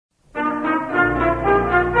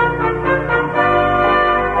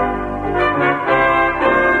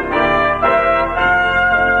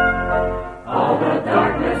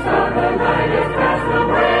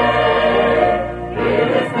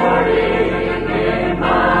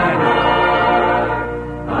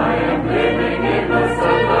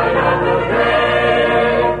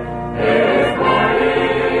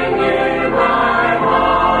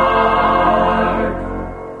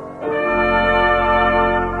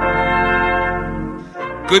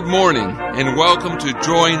Good morning, and welcome to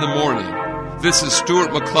Joy in the Morning. This is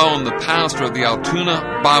Stuart McClellan, the pastor of the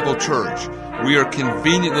Altoona Bible Church. We are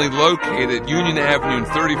conveniently located at Union Avenue and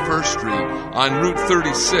 31st Street on Route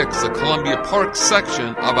 36, the Columbia Park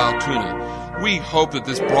section of Altoona. We hope that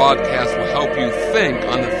this broadcast will help you think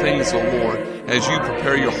on the things of the Lord as you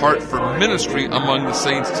prepare your heart for ministry among the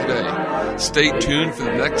saints today. Stay tuned for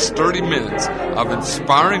the next 30 minutes of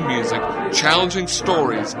inspiring music, challenging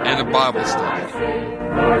stories, and a Bible study.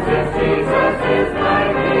 Lord, Jesus is my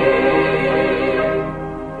King.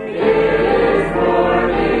 It is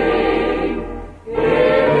morning. It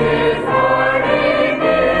is morning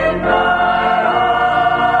in my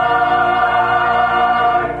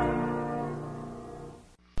heart.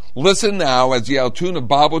 Listen now as the Altoona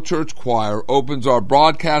Bible Church Choir opens our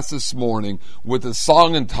broadcast this morning with a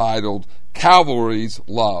song entitled Calvary's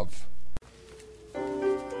Love.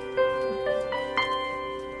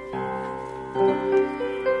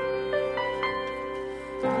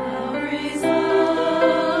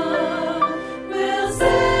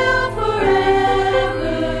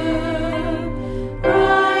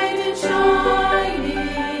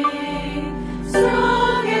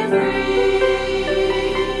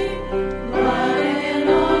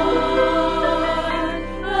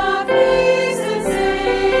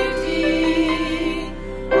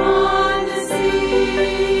 Oh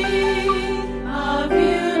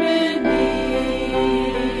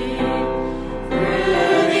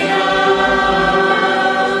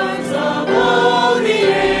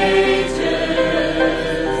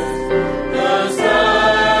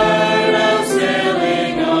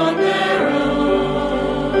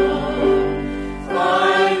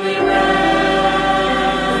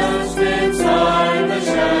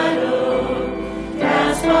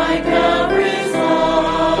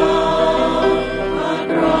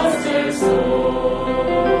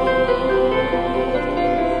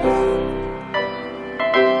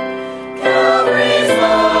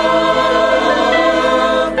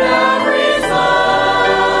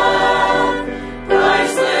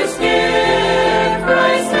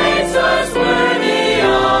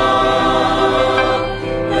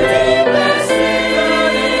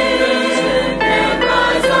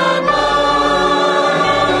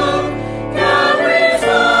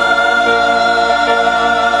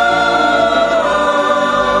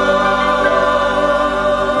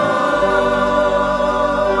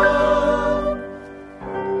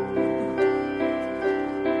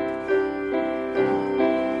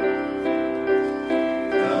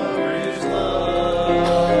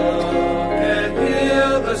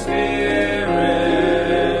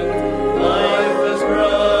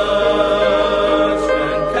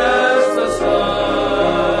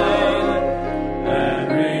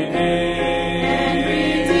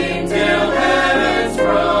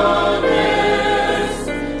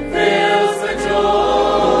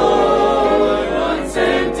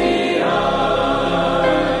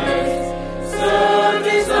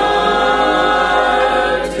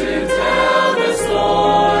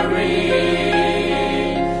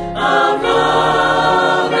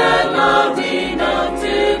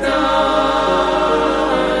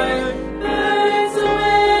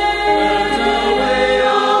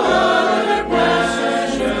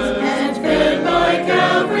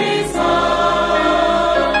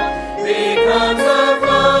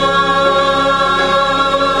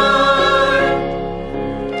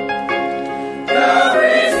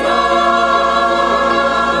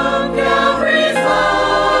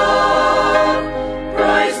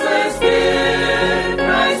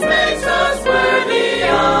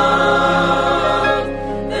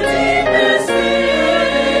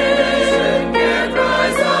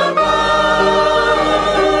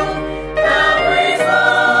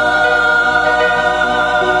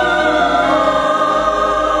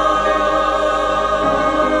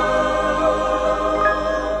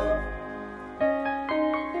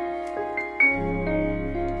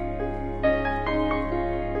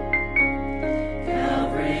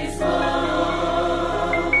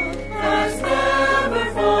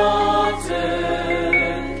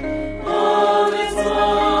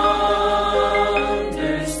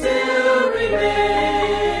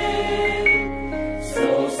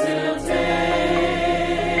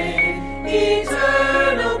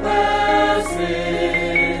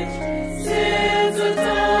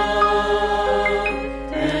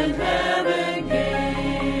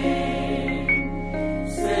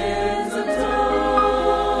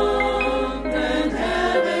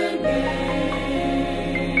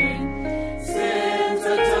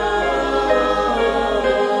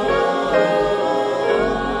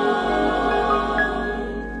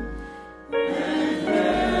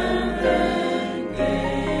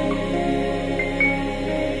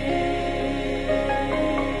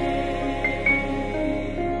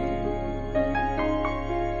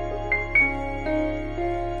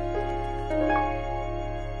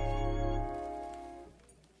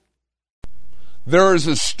There is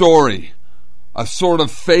a story, a sort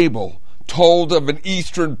of fable, told of an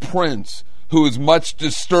eastern prince who was much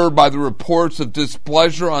disturbed by the reports of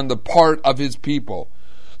displeasure on the part of his people.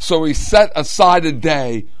 So he set aside a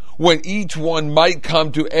day when each one might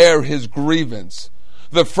come to air his grievance.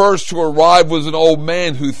 The first to arrive was an old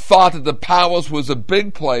man who thought that the palace was a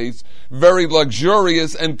big place, very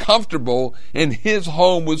luxurious and comfortable, and his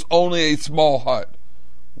home was only a small hut.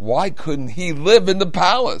 Why couldn't he live in the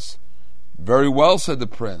palace? Very well, said the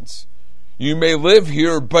prince. You may live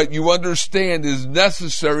here, but you understand it is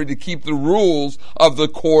necessary to keep the rules of the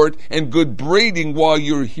court and good breeding while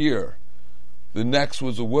you're here. The next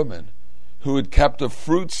was a woman who had kept a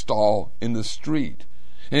fruit stall in the street,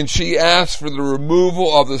 and she asked for the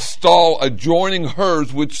removal of the stall adjoining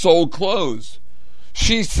hers which sold clothes.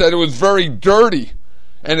 She said it was very dirty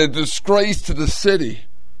and a disgrace to the city.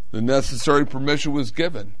 The necessary permission was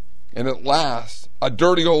given, and at last a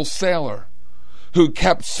dirty old sailor who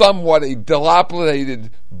kept somewhat a dilapidated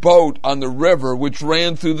boat on the river which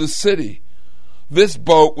ran through the city. This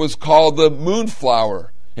boat was called the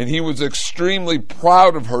Moonflower, and he was extremely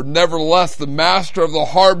proud of her. Nevertheless, the master of the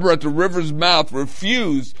harbor at the river's mouth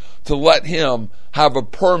refused to let him have a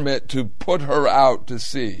permit to put her out to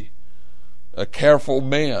sea. A careful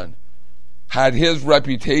man had his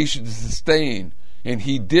reputation to sustain, and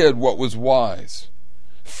he did what was wise.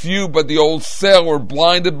 Few but the old sailor,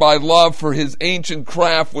 blinded by love for his ancient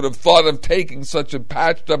craft, would have thought of taking such a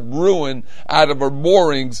patched-up ruin out of her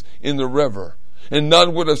moorings in the river, and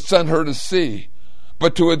none would have sent her to sea.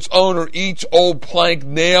 But to its owner each old plank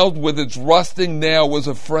nailed with its rusting nail was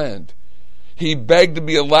a friend. He begged to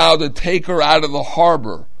be allowed to take her out of the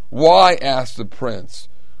harbor. Why? Asked the prince.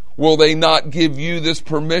 Will they not give you this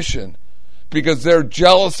permission? Because they're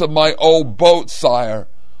jealous of my old boat, sire.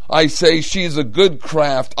 I say she's a good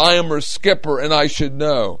craft. I am her skipper, and I should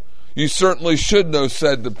know. You certainly should know,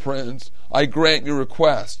 said the prince. I grant your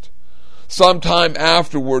request. Some time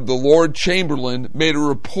afterward, the Lord Chamberlain made a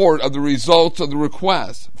report of the results of the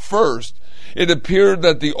request. First, it appeared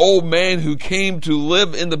that the old man who came to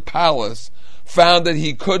live in the palace found that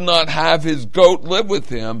he could not have his goat live with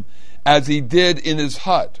him as he did in his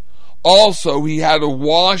hut. Also, he had to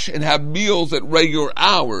wash and have meals at regular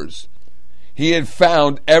hours. He had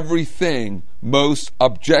found everything most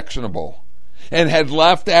objectionable, and had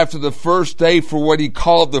left after the first day for what he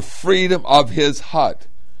called the freedom of his hut.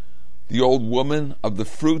 The old woman of the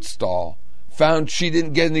fruit stall found she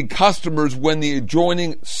didn't get any customers when the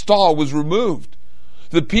adjoining stall was removed.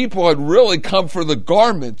 The people had really come for the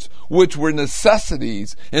garments, which were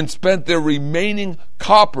necessities, and spent their remaining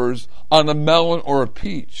coppers on a melon or a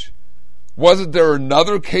peach. Wasn't there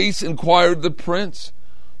another case? Inquired the prince.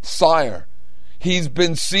 Sire, he's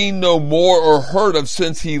been seen no more or heard of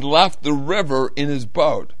since he left the river in his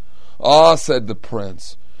boat. Ah, said the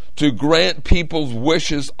prince, to grant people's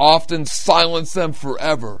wishes often silence them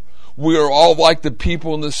forever. We are all like the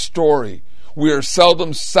people in this story. We are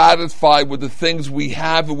seldom satisfied with the things we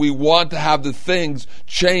have, and we want to have the things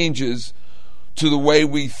changes to the way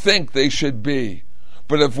we think they should be.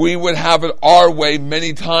 But if we would have it our way,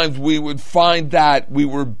 many times we would find that we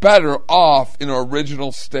were better off in our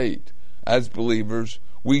original state. As believers,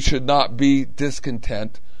 we should not be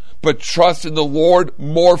discontent, but trust in the Lord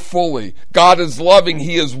more fully. God is loving,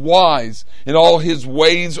 He is wise, and all His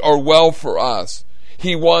ways are well for us.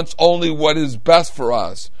 He wants only what is best for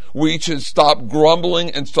us. We should stop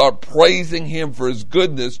grumbling and start praising Him for His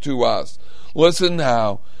goodness to us. Listen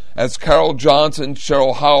now as Carol Johnson,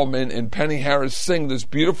 Cheryl Heilman, and Penny Harris sing this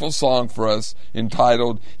beautiful song for us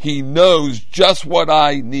entitled, He Knows Just What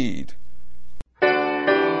I Need.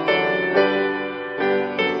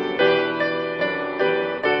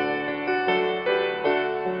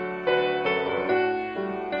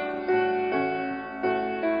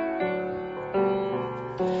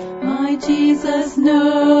 My Jesus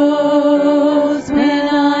knows when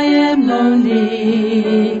I am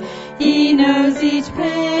lonely. He knows each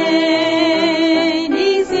pain.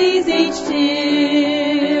 He sees each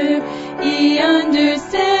tear. He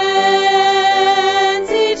understands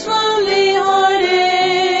each lonely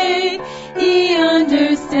heartache. He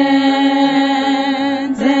understands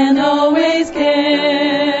and always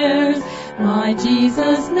cares. My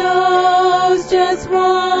Jesus knows just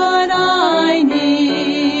what I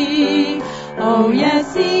need. Oh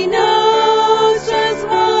yes, He knows just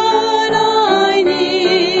what I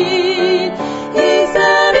need. He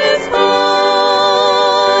satisfies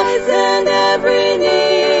and every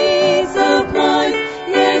need supplies.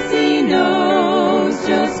 Yes, He knows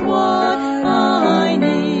just what I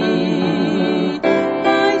need.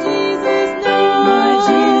 My Jesus knows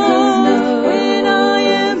when I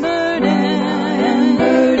am burdened.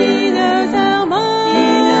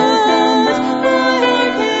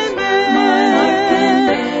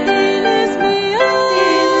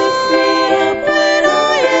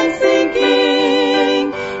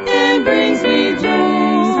 It brings me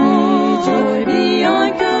joy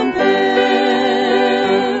beyond compare.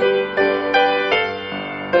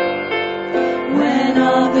 When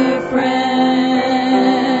other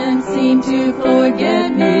friends seem to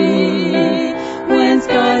forget me, when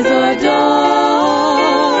skies are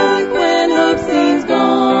dark, when hope seems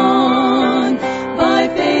gone, by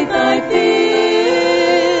faith I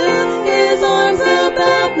feel His arms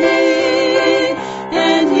about me,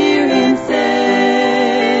 and hear Him say,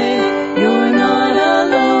 you're not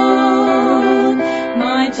alone.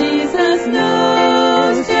 My Jesus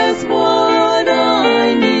knows just what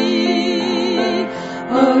I need.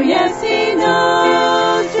 Oh yes, He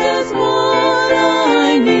knows just what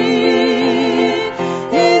I need.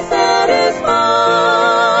 He satisfies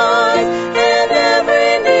and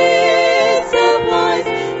every need supplies.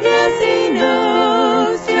 Yes, He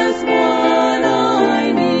knows just what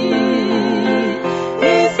I need.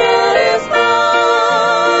 He satisfies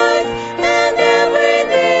and every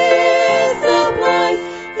need supplies.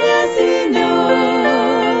 Yes, He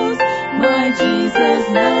knows. My Jesus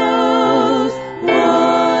knows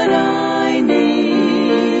what I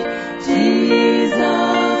need.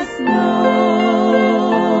 Jesus knows.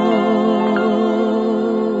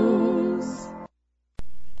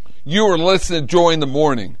 You are listening to Joy in the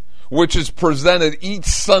Morning, which is presented each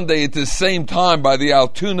Sunday at the same time by the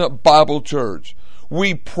Altoona Bible Church.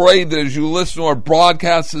 We pray that as you listen to our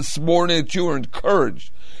broadcast this morning, that you are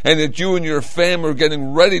encouraged and that you and your family are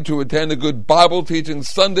getting ready to attend a good Bible teaching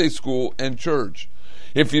Sunday school and church.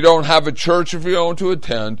 If you don't have a church of your own to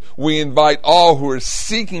attend, we invite all who are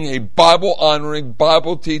seeking a Bible-honoring,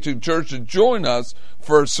 Bible-teaching church to join us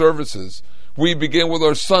for our services. We begin with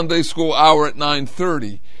our Sunday school hour at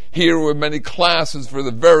 9:30. Here with many classes for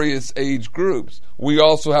the various age groups. We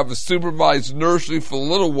also have a supervised nursery for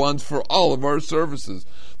little ones for all of our services.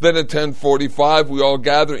 Then at 10:45, we all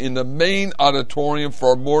gather in the main auditorium for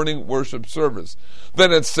our morning worship service.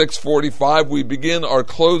 Then at 6:45, we begin our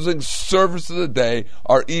closing service of the day,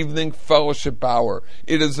 our evening fellowship hour.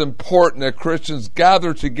 It is important that Christians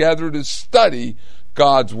gather together to study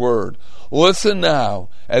God's Word. Listen now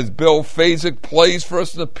as Bill Fazek plays for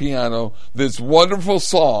us on the piano this wonderful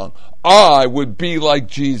song, I Would Be Like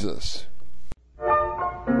Jesus.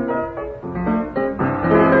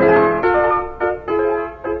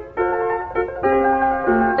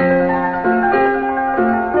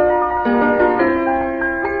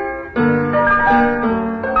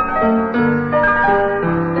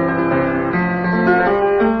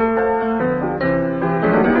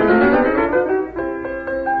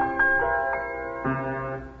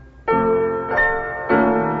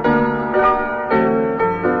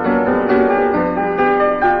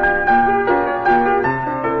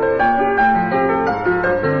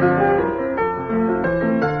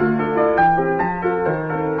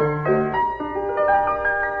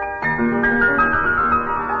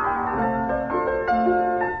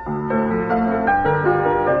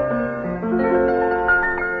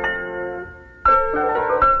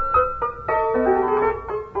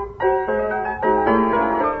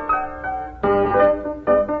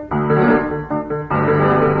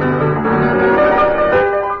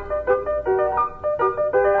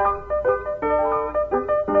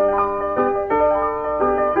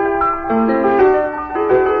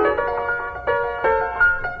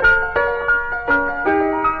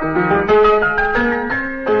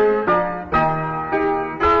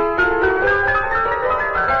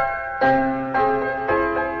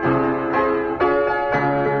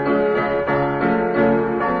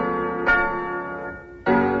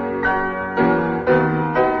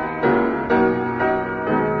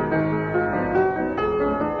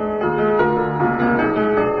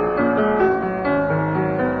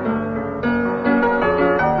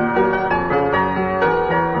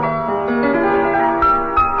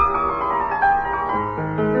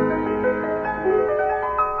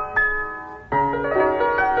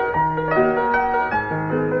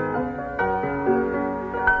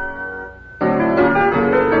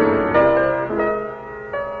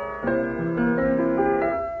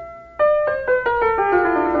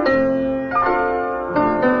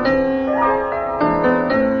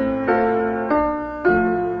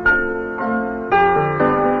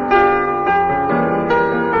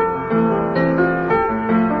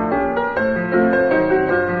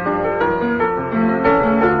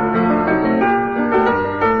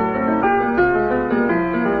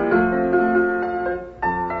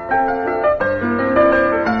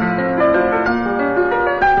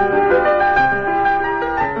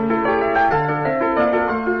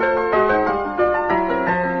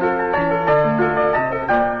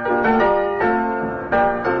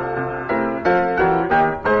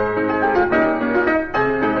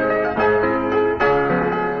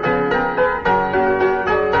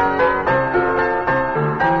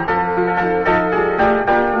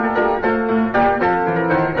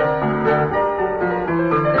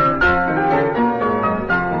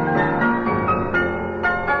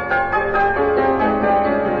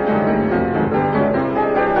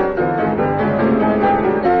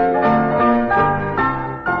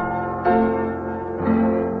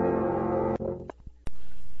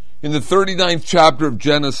 In the 39th chapter of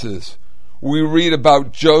Genesis, we read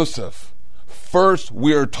about Joseph. First,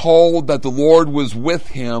 we are told that the Lord was with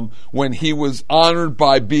him when he was honored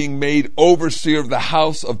by being made overseer of the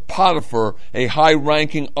house of Potiphar, a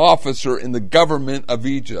high-ranking officer in the government of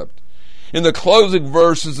Egypt. In the closing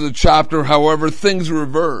verses of the chapter, however, things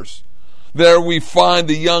reverse. There we find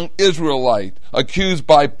the young Israelite accused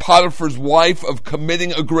by Potiphar's wife of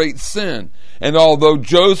committing a great sin. And although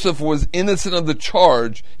Joseph was innocent of the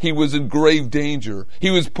charge, he was in grave danger.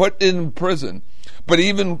 He was put in prison. But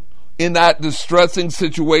even in that distressing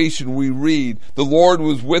situation, we read, the Lord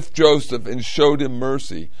was with Joseph and showed him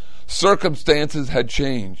mercy. Circumstances had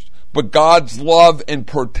changed, but God's love and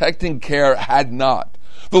protecting care had not.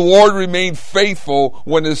 The Lord remained faithful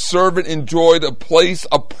when his servant enjoyed a place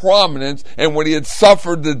of prominence and when he had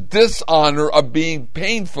suffered the dishonor of being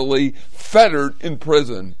painfully fettered in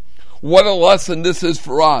prison. What a lesson this is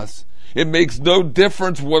for us. It makes no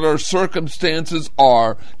difference what our circumstances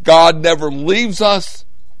are. God never leaves us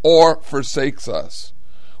or forsakes us.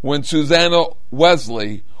 When Susanna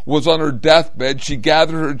Wesley was on her deathbed, she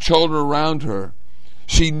gathered her children around her.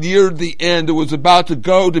 She neared the end and was about to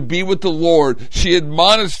go to be with the Lord. She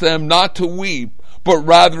admonished them not to weep, but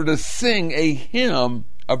rather to sing a hymn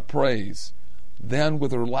of praise. Then,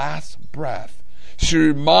 with her last breath, she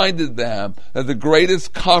reminded them that the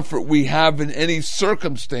greatest comfort we have in any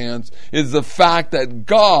circumstance is the fact that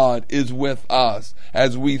God is with us.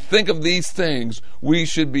 As we think of these things, we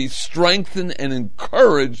should be strengthened and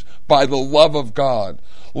encouraged by the love of God.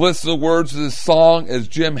 Listen to the words of this song as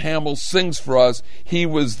Jim Hamill sings for us, He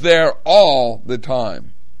was there all the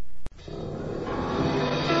time.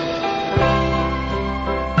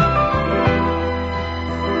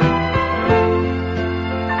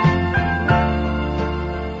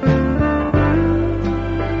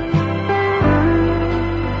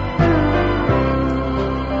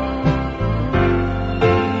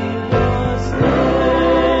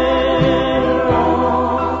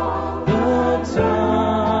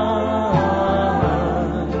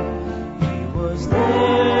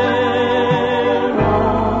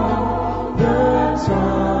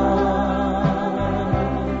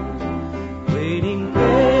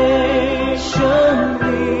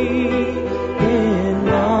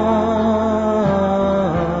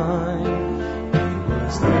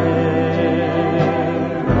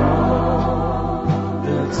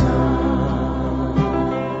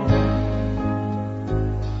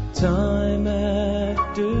 Time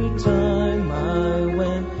after time I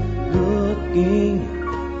went looking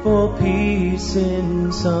for peace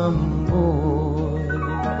in some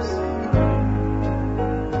voice,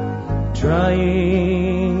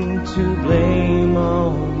 trying to blame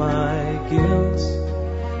all my guilt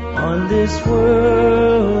on this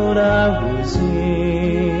world I was in.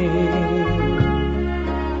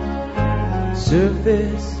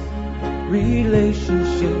 Surface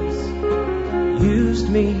relationships used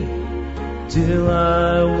me till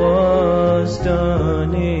I was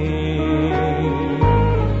done in,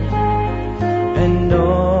 and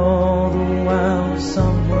all the while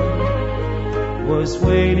someone was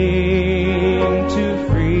waiting to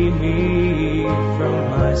free me from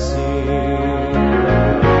my sin.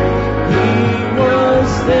 He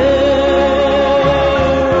was there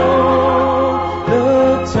all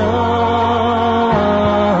the time.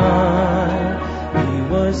 He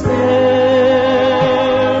was there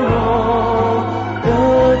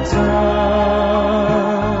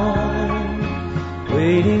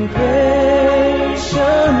waiting patiently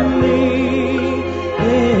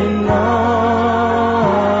in line.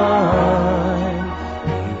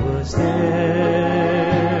 He was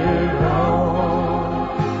there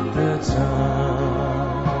all the time.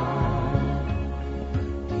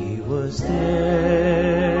 He was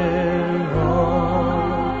there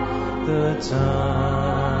all the time.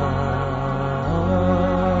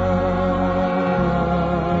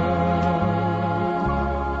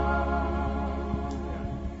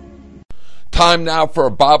 Time now for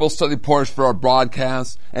a Bible study portion for our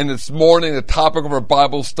broadcast. And this morning, the topic of our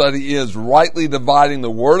Bible study is rightly dividing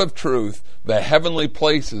the word of truth, the heavenly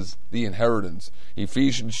places, the inheritance.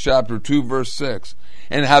 Ephesians chapter 2, verse 6.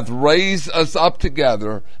 And hath raised us up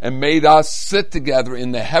together and made us sit together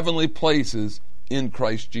in the heavenly places in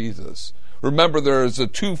Christ Jesus. Remember, there is a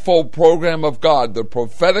twofold program of God, the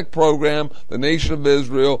prophetic program, the nation of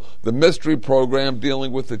Israel, the mystery program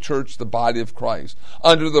dealing with the church, the body of Christ.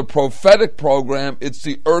 Under the prophetic program, it's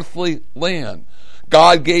the earthly land.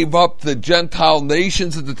 God gave up the Gentile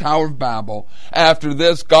nations at the Tower of Babel. After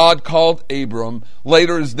this, God called Abram.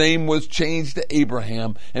 Later, his name was changed to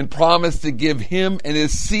Abraham and promised to give him and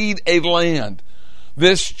his seed a land.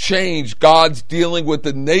 This change, God's dealing with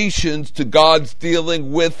the nations to God's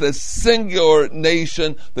dealing with a singular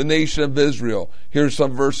nation, the nation of Israel. Here's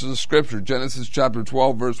some verses of Scripture. Genesis chapter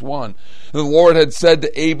 12, verse 1. The Lord had said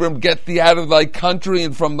to Abram, get thee out of thy country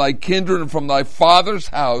and from thy kindred and from thy father's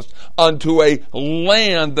house unto a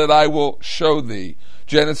land that I will show thee.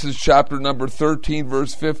 Genesis chapter number 13,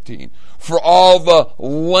 verse 15. For all the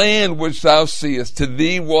land which thou seest, to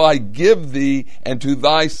thee will I give thee, and to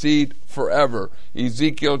thy seed forever.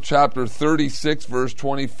 Ezekiel chapter 36, verse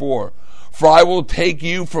 24. For I will take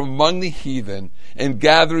you from among the heathen, and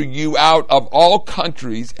gather you out of all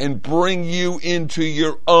countries, and bring you into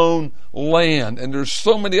your own land. And there's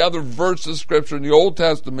so many other verses of Scripture in the Old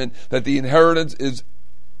Testament that the inheritance is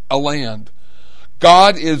a land.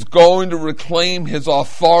 God is going to reclaim His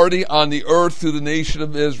authority on the earth through the nation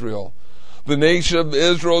of Israel. The nation of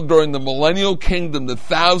Israel during the millennial kingdom, the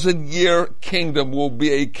 1,000-year kingdom, will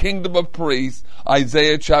be a kingdom of priests.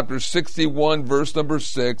 Isaiah chapter 61, verse number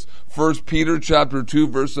 6. 1 Peter chapter 2,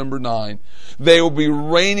 verse number 9. They will be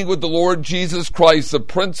reigning with the Lord Jesus Christ, the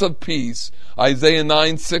Prince of Peace. Isaiah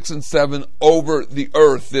 9, 6, and 7, over the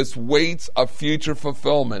earth. This waits a future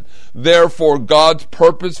fulfillment. Therefore, God's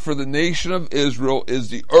purpose for the nation of Israel is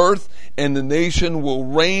the earth, and the nation will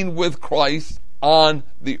reign with Christ on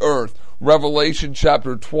the earth. Revelation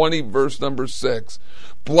chapter 20, verse number 6.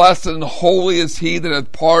 Blessed and holy is he that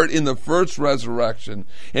hath part in the first resurrection,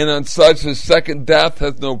 and on such the second death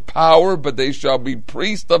hath no power, but they shall be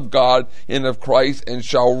priests of God and of Christ, and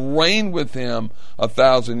shall reign with him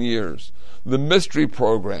 1,000 years. The mystery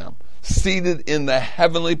program, seated in the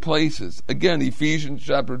heavenly places. Again, Ephesians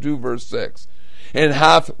chapter 2, verse 6. And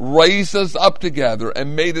hath raised us up together,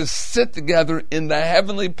 and made us sit together in the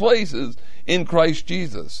heavenly places in Christ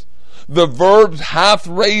Jesus. The verbs hath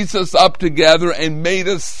raised us up together and made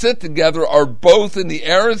us sit together are both in the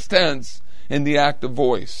aorist tense and the active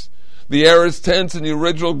voice. The aorist tense in the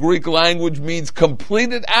original Greek language means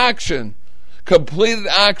completed action,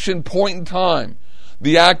 point in time.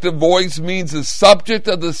 The active voice means the subject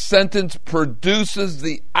of the sentence produces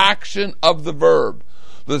the action of the verb.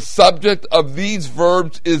 The subject of these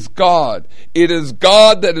verbs is God. It is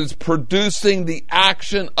God that is producing the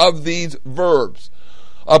action of these verbs.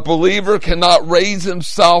 A believer cannot raise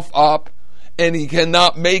himself up, and he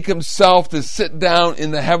cannot make himself to sit down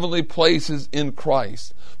in the heavenly places in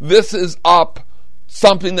Christ. This is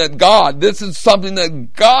something that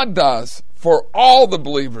God does for all the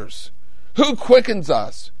believers. Who quickens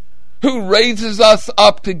us? Who raises us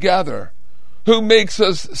up together? Who makes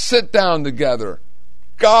us sit down together?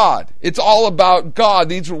 God. It's all about God.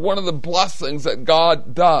 These are one of the blessings that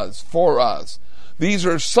God does for us. These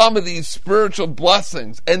are some of these spiritual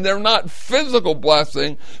blessings, and they're not physical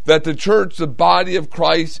blessings that the church, the body of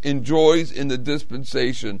Christ, enjoys in the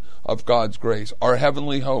dispensation of God's grace. Our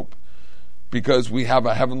heavenly hope, because we have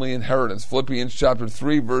a heavenly inheritance. Philippians chapter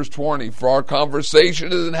 3, verse 20. For our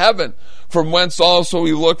conversation is in heaven, from whence also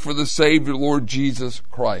we look for the Savior, Lord Jesus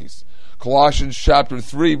Christ. Colossians chapter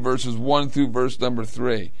 3, verses 1 through verse number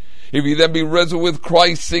 3. If ye then be risen with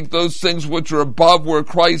Christ, seek those things which are above, where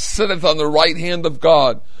Christ sitteth on the right hand of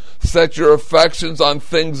God. Set your affections on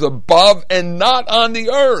things above and not on the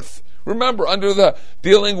earth. Remember, under the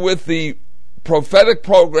dealing with the prophetic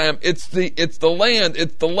program, it's the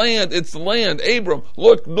land. Abram,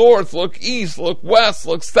 look north, look east, look west,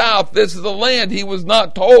 look south. This is the land. He was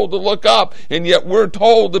not told to look up, and yet we're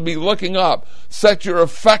told to be looking up. Set your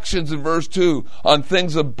affections, in verse 2, on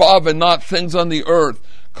things above and not things on the earth.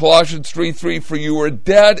 Colossians 3:3, for you are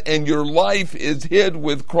dead, and your life is hid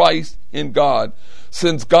with Christ in God.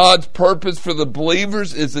 Since God's purpose for the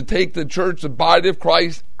believers is to take the church, the body of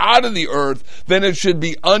Christ, out of the earth, then it should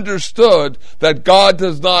be understood that God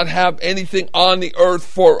does not have anything on the earth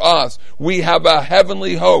for us. We have a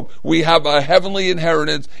heavenly hope. We have a heavenly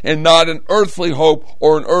inheritance, and not an earthly hope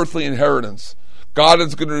or an earthly inheritance. God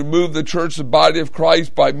is going to remove the church, the body of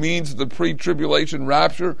Christ, by means of the pre-tribulation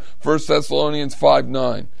rapture, 1 Thessalonians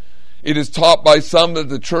 5:9. It is taught by some that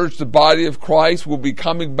the church, the body of Christ, will be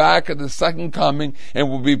coming back at the second coming and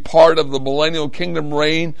will be part of the millennial kingdom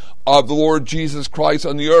reign of the Lord Jesus Christ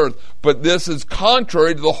on the earth. But this is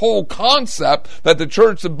contrary to the whole concept that the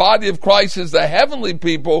church, the body of Christ, is the heavenly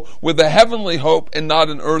people with a heavenly hope and not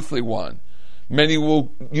an earthly one. Many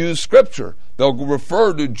will use Scripture. They'll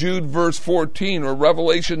refer to Jude verse 14 or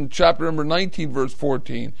Revelation chapter number 19 verse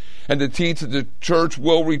 14 and to teach that the church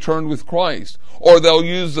will return with Christ. Or they'll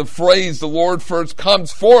use the phrase, the Lord first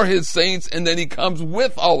comes for His saints and then He comes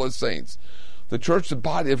with all His saints. The church, the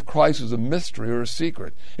body of Christ, was a mystery or a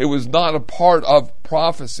secret. It was not a part of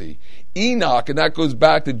prophecy. Enoch, and that goes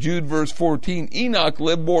back to Jude verse 14, Enoch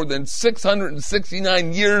lived more than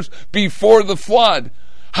 669 years before the flood.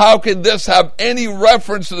 How can this have any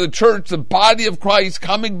reference to the church, the body of Christ,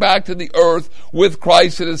 coming back to the earth with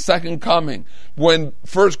Christ at his second coming? When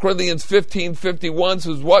 1 Corinthians 15:51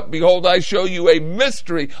 says, what? Behold, I show you a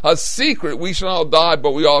mystery, a secret. We shall all die,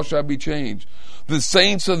 but we all shall be changed. The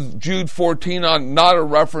saints of Jude 14 are not a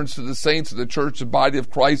reference to the saints of the church, the body of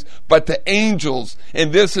Christ, but to angels.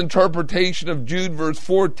 And this interpretation of Jude verse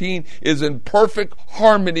 14 is in perfect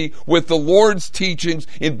harmony with the Lord's teachings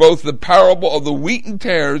in both the parable of the wheat and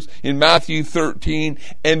tares in Matthew 13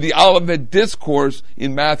 and the Olivet Discourse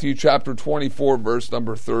in Matthew chapter 24, verse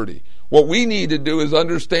number 30. What we need to do is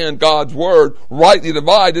understand God's word, rightly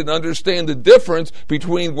divide, and understand the difference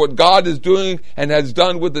between what God is doing and has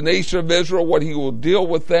done with the nation of Israel, what he will deal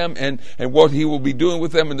with them, and what he will be doing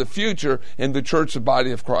with them in the future in the church, the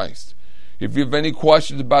body of Christ. If you have any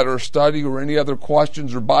questions about our study or any other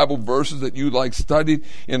questions or Bible verses that you'd like studied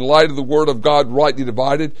in light of the Word of God rightly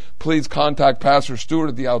divided, please contact Pastor Stewart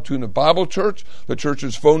at the Altoona Bible Church. The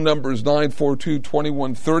church's phone number is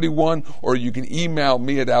 942-2131, or you can email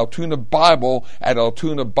me at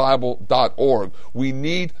altoonabible@altoonabible.org. We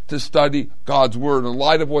need to study God's Word. In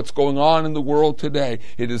light of what's going on in the world today,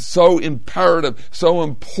 it is so imperative, so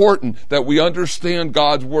important that we understand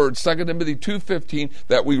God's Word. 2 Timothy 2:15,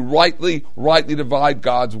 that we rightly divide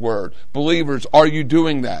God's word. Believers, are you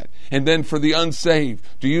doing that? And then for the unsaved,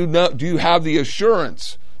 do you have the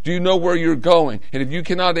assurance? Do you know where you're going? And if you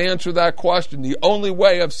cannot answer that question, the only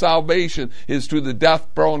way of salvation is through the death,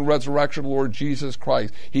 burial, and resurrection of the Lord Jesus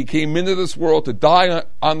Christ. He came into this world to die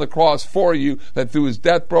on the cross for you, that through his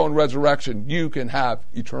death, burial, and resurrection, you can have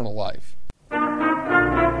eternal life.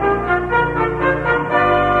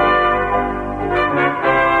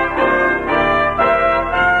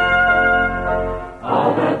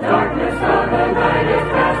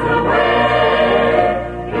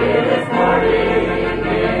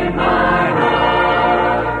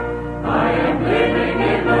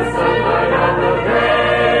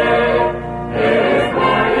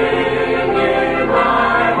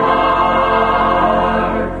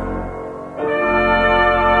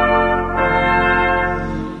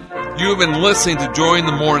 You've been listening to Joy in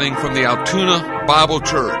the Morning from the Altoona Bible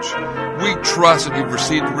Church. We trust that you've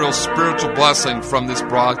received a real spiritual blessing from this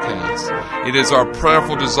broadcast. It is our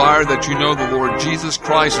prayerful desire that you know the Lord Jesus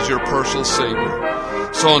Christ is your personal Savior.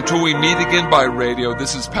 So until we meet again by radio,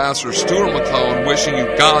 this is Pastor Stuart McClellan wishing you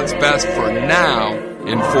God's best for now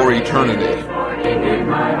and for eternity.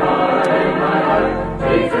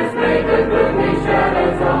 Jesus made the gloomy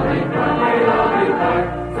shadows only from my lonely heart.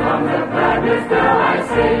 Songs of gladness still I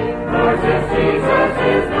sing, for Jesus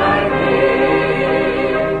is my